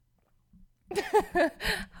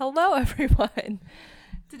Hello, everyone.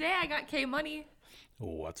 Today I got K Money.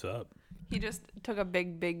 What's up? He just took a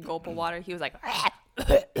big gulp of water. He was like,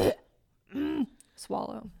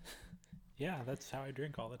 swallow. Yeah, that's how I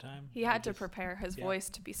drink all the time. He had to prepare his voice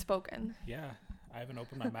to be spoken. Yeah, I haven't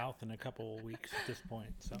opened my mouth in a couple weeks at this point.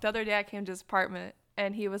 So The other day I came to his apartment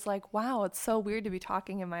and he was like, wow, it's so weird to be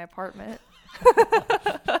talking in my apartment.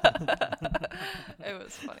 It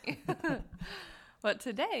was funny. But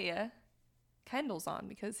today, Kendall's on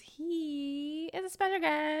because he is a special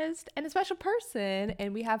guest and a special person,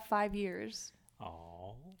 and we have 5 years.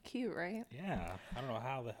 oh, Cute, right? yeah. I don't know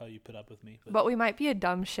how the hell you put up with me. But we might be a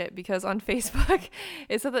dumb shit because on Facebook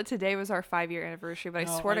it said that today was our 5-year anniversary, but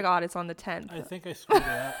No, I swear to God it's on the 10th. I think I screwed it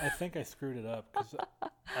up. I think I screwed it up because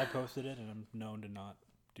I posted it and I'm known to not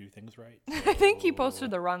do things right. I think he so- posted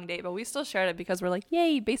the wrong date, but we still shared it because we're like,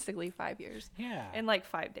 yay, basically 5 years. Yeah. In like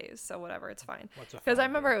 5 days, so whatever, it's fine. What's a Because I 5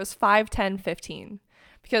 remember day? it was 5, 10, 15.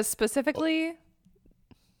 Because specifically,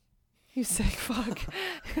 you sick fuck.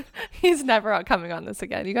 He's never coming on this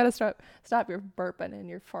again. You gotta stop your burping and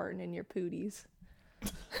your farting and your pooties.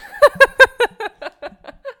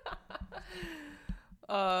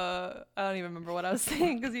 I don't even remember what I was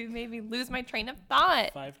saying because you made me lose my train of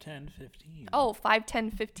thought. 5, 10, 15. Oh, 5,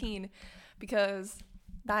 10, 15. Because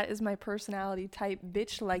that is my personality type,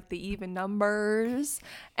 bitch, like the even numbers.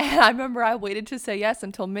 And I remember I waited to say yes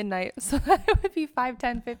until midnight, so that it would be 5,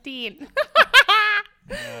 10, 15.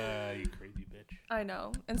 You crazy bitch. I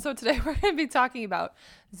know. And so today we're going to be talking about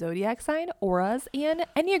zodiac sign, auras, and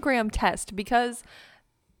Enneagram test because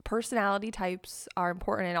personality types are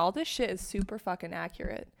important and all this shit is super fucking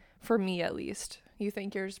accurate. For me, at least. You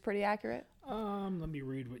think yours is pretty accurate? Let me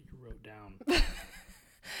read what you wrote down.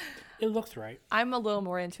 It looks right. I'm a little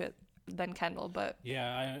more into it than Kendall, but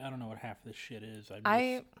Yeah, I don't know what half of this shit is. I'm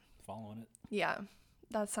just following it. yeah,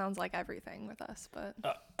 that sounds like everything with us, but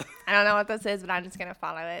I don't know what this is, but I'm just going to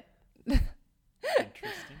follow it.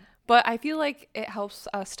 Interesting. But I feel like it helps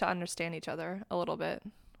us to understand each other a little bit,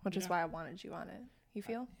 which is Yeah. why I wanted you on it. You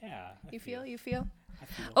feel? Yeah. You feel? You feel? I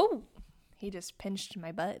feel. Oh, he just pinched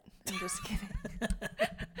my butt. I'm just kidding.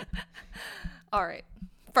 All right.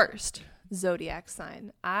 First, zodiac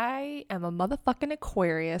sign. I am a motherfucking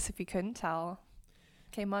Aquarius, if you couldn't tell.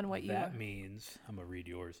 Came on what you That are. means I'm gonna read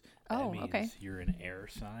yours. Oh, that means okay. You're an air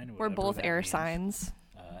sign. We're whatever both that air means. signs.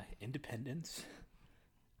 Independence.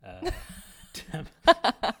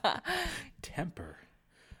 Temper.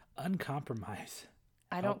 Uncompromise.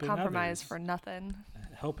 I don't Helping compromise others. for nothing.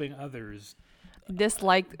 Helping others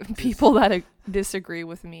Dislike people that disagree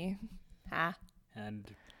with me. Ah, and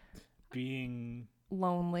being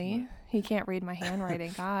lonely. He can't read my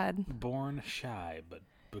handwriting. God. born shy but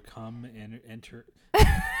become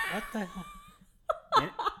what the hell?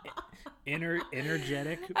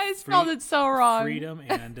 Energetic. I spelled it so wrong. Freedom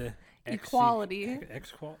and Equality.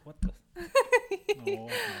 What the? Oh my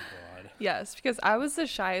god. Yes, because I was the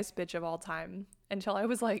shyest bitch of all time until I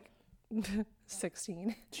was like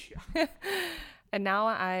 16. Yeah. And now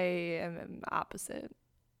I am opposite.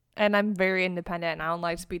 And I'm very independent and I don't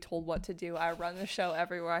like to be told what to do. I run the show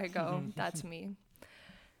everywhere I go. That's me.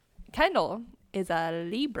 Kendall is a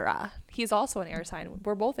Libra. He's also an air sign.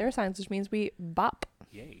 We're both air signs, which means we bop.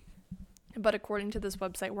 Yay. But according to this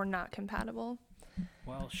website, we're not compatible.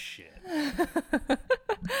 Well, shit.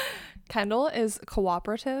 Kendall is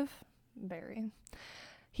cooperative. Very.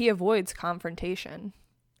 He avoids confrontation.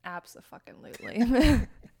 Abso-fucking-lutely.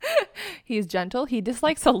 He's gentle. He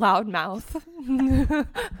dislikes a loud mouth.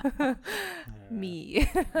 Me.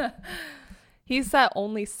 He said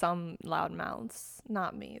only some loud mouths.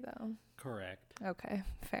 Not me, though. Correct. Okay,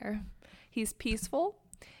 fair. He's peaceful.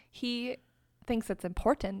 He thinks it's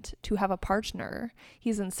important to have a partner.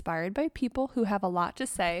 He's inspired by people who have a lot to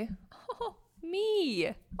say. Oh,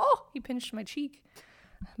 me. Oh, he pinched my cheek.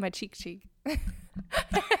 My cheek.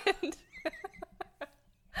 and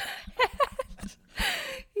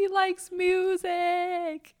he likes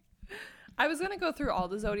music. I was going to go through all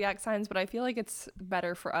the zodiac signs, but I feel like it's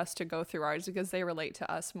better for us to go through ours because they relate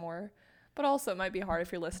to us more. But also it might be hard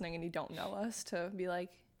if you're listening and you don't know us to be like,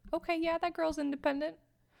 okay, yeah, that girl's independent.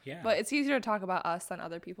 Yeah. But it's easier to talk about us than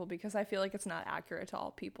other people because I feel like it's not accurate to all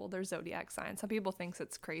people. Their zodiac signs. Some people thinks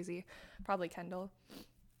it's crazy. Probably Kendall.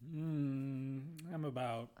 I'm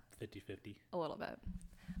about 50-50. A little bit.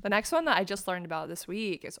 The next one that I just learned about this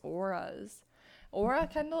week is auras. Aura,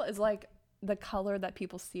 Kendall, is like the color that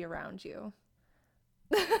people see around you.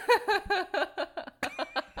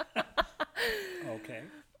 Okay.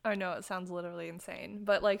 I know it sounds literally insane,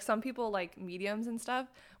 but like some people, like mediums and stuff,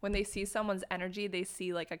 when they see someone's energy, they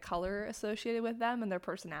see like a color associated with them and their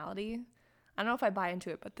personality. I don't know if I buy into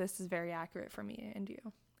it, but this is very accurate for me and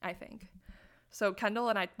you, I think. So Kendall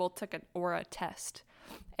and I both took an aura test.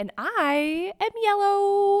 And I am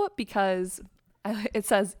yellow because it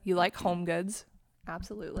says, you like home goods.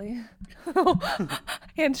 Absolutely.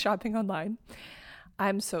 And shopping online.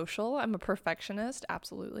 I'm social. I'm a perfectionist.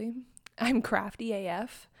 Absolutely. I'm crafty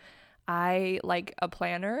AF. I like a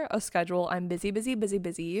planner, a schedule. I'm busy, busy, busy,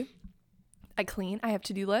 busy. I clean. I have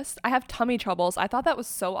to-do lists. I have tummy troubles. I thought that was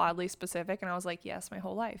so oddly specific. And I was like, yes, my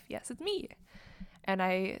whole life. Yes, it's me. And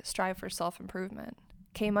I strive for self-improvement.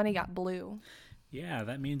 K-Money got blue. Yeah,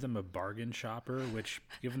 that means I'm a bargain shopper, which,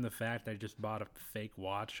 given the fact I just bought a fake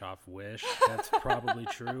watch off Wish, that's probably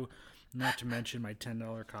true. Not to mention my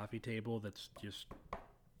 $10 coffee table that's just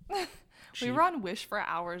cheap. We were on Wish for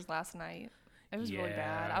hours last night. It was really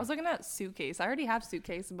bad. Yeah. I was looking at suitcase. I already have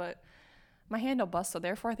suitcase, but my handle bust, so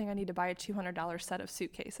therefore I think I need to buy a $200 set of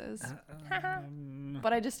suitcases.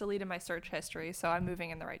 But I just deleted my search history, so I'm moving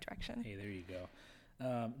in the right direction. Hey, there you go.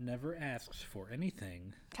 Never asks for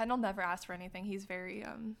anything. Kendall never asks for anything. He's very,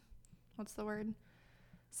 what's the word?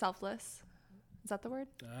 Selfless. Is that the word?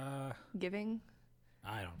 Giving?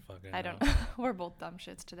 I don't fucking I know. don't. We're both dumb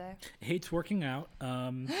shits today. Hates working out.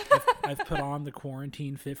 I've put on the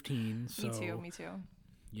Quarantine 15, so Me too.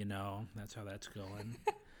 you know, that's how that's going.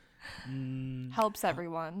 Helps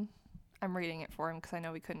everyone. I'm reading it for him because I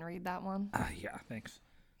know we couldn't read that one. Yeah, thanks.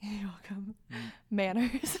 You're welcome.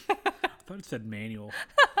 Manners. I thought it said manual.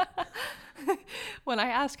 When I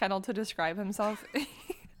asked Kendall to describe himself,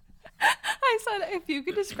 I said, if you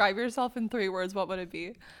could describe yourself in 3 words, what would it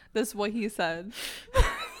be? This is what he said.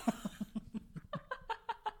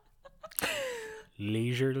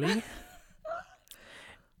 Leisurely,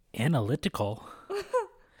 analytical,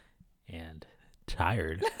 and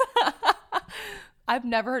tired. I've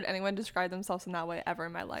never heard anyone describe themselves in that way ever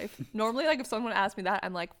in my life. Normally, like if someone asked me that,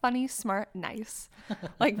 I'm like, funny, smart, nice.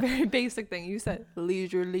 Like very basic thing. You said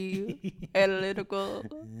leisurely, analytical.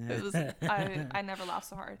 It was I never laughed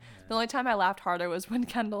so hard. The only time I laughed harder was when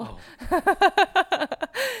Kendall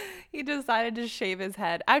he decided to shave his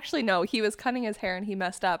head. Actually, no, he was cutting his hair and he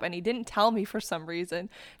messed up and he didn't tell me for some reason.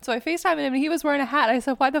 So I FaceTimed him and he was wearing a hat. I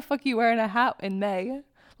said, why the fuck are you wearing a hat in May?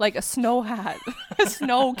 Like a snow hat, a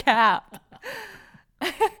snow cap.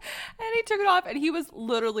 And he took it off and he was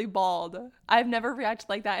literally bald. I've never reacted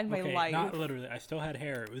like that in my life. Not literally. I still had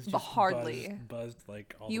hair. It was just hardly. buzzed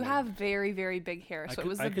like all You the way. have very, very big hair, so it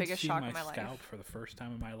was the biggest shock in my I could see my scalp life. for the first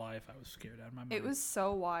time in my life. I was scared out of my mind. It was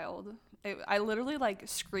so wild. I literally like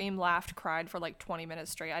screamed, laughed, cried for like 20 minutes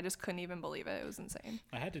straight. I just couldn't even believe it. It was insane.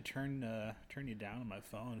 I had to turn you down on my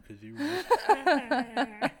phone because you were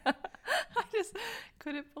I just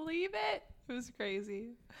couldn't believe it. It was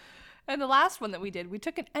crazy. And the last one that we did, we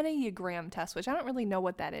took an Enneagram test, which I don't really know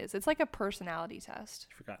what that is. It's like a personality test.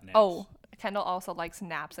 I forgot naps. Oh, Kendall also likes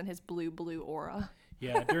naps and his blue aura.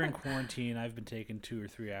 Yeah, during quarantine, I've been taking 2 or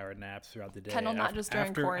 3 hour naps throughout the day. Kendall, not just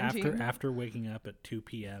during quarantine. After waking up at 2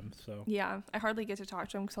 p.m. So Yeah, I hardly get to talk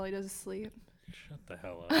to him because all he does is sleep. shut the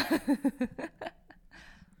hell up.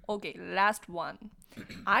 Okay, last one.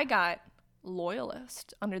 I got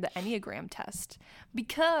loyalist under the Enneagram test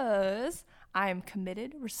because I am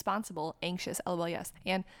committed, responsible, anxious, LOL, yes,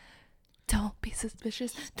 and don't be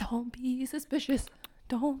suspicious, don't be suspicious,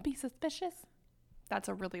 don't be suspicious. That's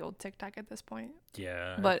a really old TikTok at this point.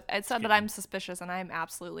 Yeah. But it said that I'm suspicious, and I am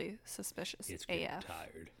absolutely suspicious It's getting AF.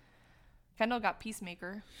 tired. Kendall got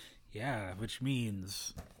peacemaker. Yeah, which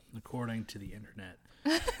means, according to the internet,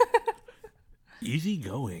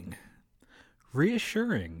 easygoing,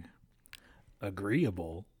 reassuring,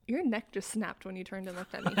 agreeable. Your neck just snapped when you turned and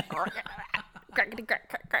looked at me. Oh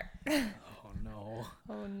no.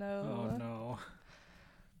 Oh no. Oh no.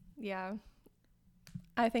 Yeah.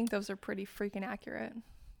 I think those are pretty freaking accurate.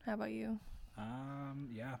 How about you?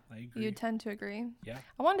 Yeah, I agree. You tend to agree? Yeah.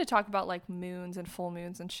 I wanted to talk about like moons and full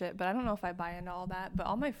moons and shit, but I don't know if I buy into all that. But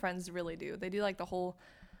all my friends really do. They do like the whole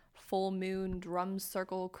full moon drum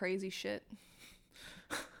circle crazy shit.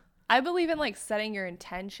 I believe in like setting your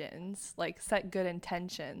intentions, like set good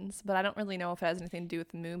intentions, but I don't really know if it has anything to do with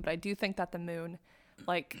the moon. But I do think that the moon,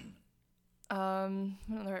 like, I don't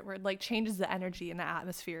know the right word, like changes the energy in the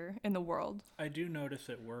atmosphere in the world. I do notice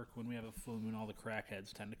at work when we have a full moon, all the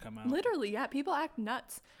crackheads tend to come out. Literally, yeah, people act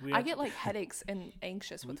nuts. We I had- get like headaches and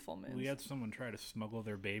anxious with full moons. We had someone try to smuggle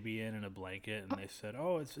their baby in a blanket, and they said,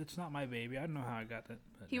 "Oh, it's not my baby. I don't know how I got that."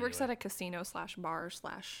 But He works at a casino / bar /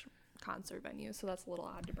 concert venue, so that's a little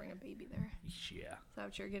odd to bring a baby there. Yeah. Is that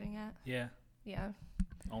what you're getting at? Yeah. Yeah.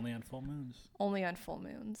 Only on full moons. Only on full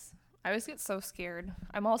moons. I always get so scared.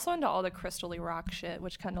 I'm also into all the crystally rock shit,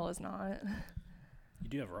 which Kendall is not.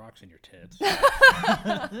 do have rocks in your tits.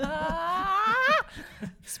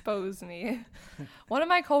 Expose me. One of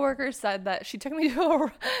my coworkers said that she took me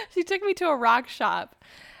to a rock shop,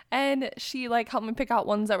 and she like helped me pick out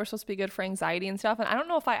ones that were supposed to be good for anxiety and stuff. And I don't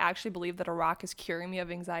know if I actually believe that a rock is curing me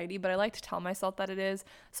of anxiety, but I like to tell myself that it is.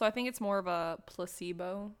 So I think it's more of a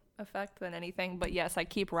placebo effect than anything. But yes, I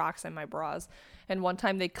keep rocks in my bras. And one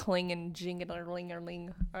time they cling and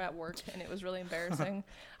jing-a-ling at work, and it was really embarrassing.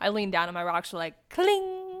 I leaned down and my rocks were like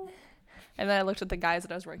cling. And then I looked at the guys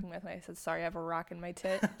that I was working with and I said, sorry, I have a rock in my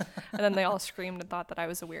tit. And then they all screamed and thought that I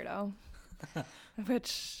was a weirdo.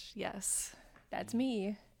 Which, yes, that's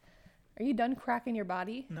me. Are you done cracking your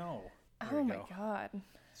body? No. Oh my God.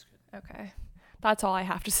 That's good. Okay. That's all I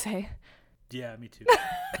have to say. Yeah, me too.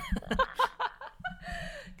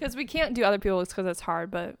 Because we can't do other people's because it's hard,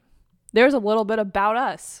 but there's a little bit about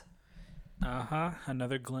us.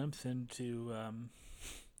 Another glimpse into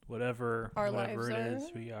whatever Our whatever lives it is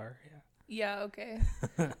are. we are. Yeah, okay.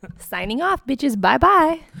 Signing off, bitches.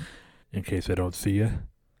 Bye-bye. In case I don't see you,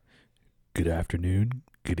 good afternoon,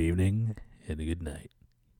 good evening, and good night.